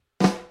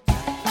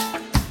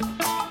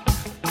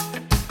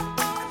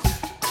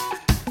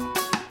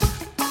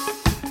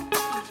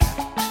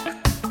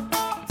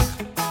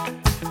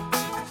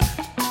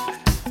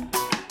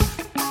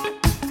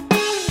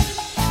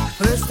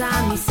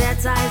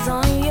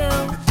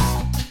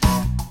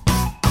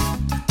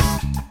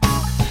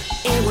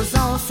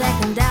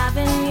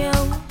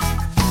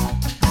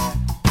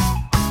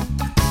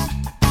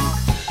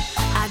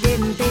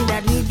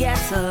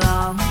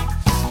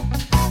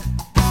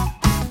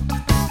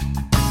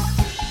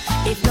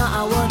If not,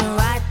 I wouldn't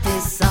write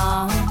this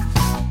song.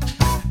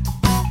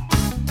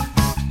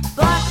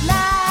 But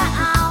now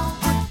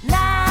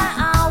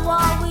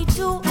what we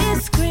do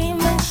is scream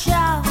and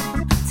shout.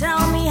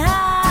 Tell me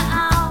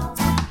how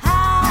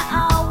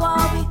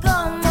are we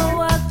gonna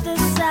work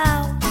this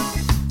out?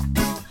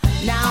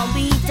 Now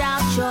beat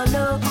out your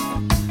look,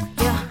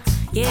 yeah,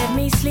 give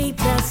me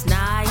sleepless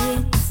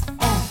nights,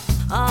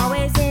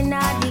 always in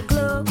the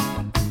club,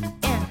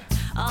 yeah,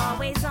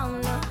 always on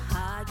the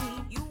high.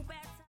 You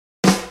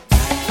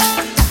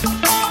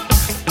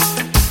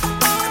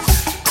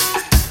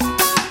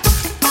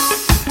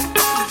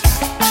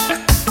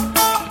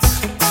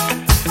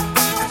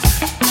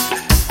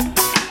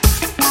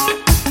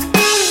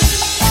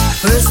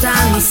first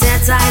time he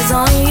set eyes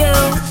on you,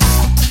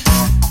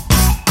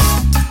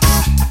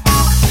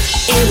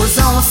 it was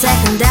on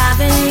 2nd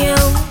Avenue.